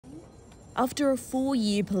After a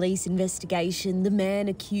 4-year police investigation, the man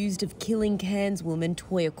accused of killing Cairns woman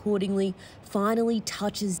Toya Cordingley finally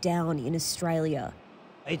touches down in Australia.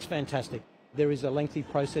 It's fantastic. There is a lengthy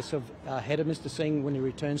process ahead of Mr Singh when he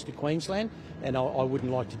returns to Queensland, and I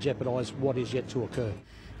wouldn't like to jeopardise what is yet to occur.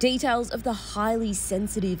 Details of the highly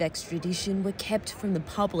sensitive extradition were kept from the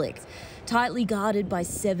public. Tightly guarded by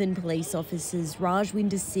 7 police officers,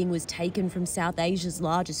 Rajwinder Singh was taken from South Asia's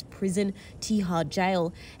largest prison, Tihar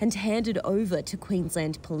Jail, and handed over to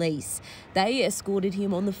Queensland Police. They escorted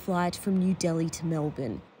him on the flight from New Delhi to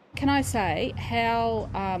Melbourne. Can I say how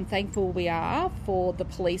thankful we are for the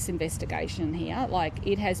police investigation here?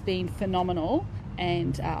 It has been phenomenal,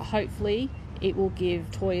 and hopefully it will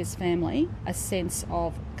give Toya's family a sense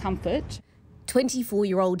of comfort.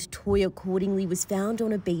 24-year-old Toya Cordingley was found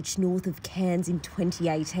on a beach north of Cairns in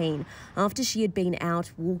 2018 after she had been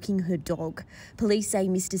out walking her dog. Police say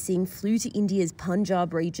Mr Singh flew to India's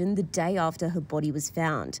Punjab region the day after her body was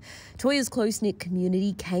found. Toya's close-knit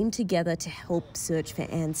community came together to help search for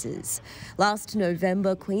answers. Last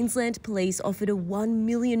November, Queensland Police offered a $1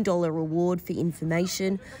 million reward for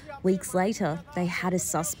information. Weeks later, they had a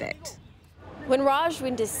suspect. When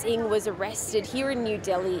Rajwinder Singh was arrested here in New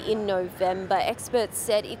Delhi in November, experts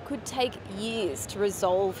said it could take years to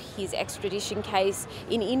resolve his extradition case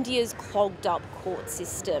in India's clogged-up court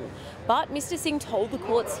system. But Mr Singh told the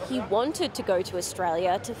courts he wanted to go to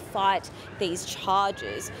Australia to fight these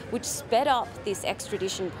charges, which sped up this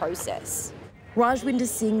extradition process. Rajwinder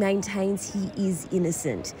Singh maintains he is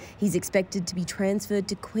innocent. He's expected to be transferred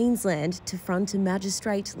to Queensland to front a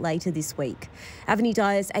magistrate later this week. Avani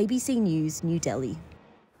Dias, ABC News, New Delhi.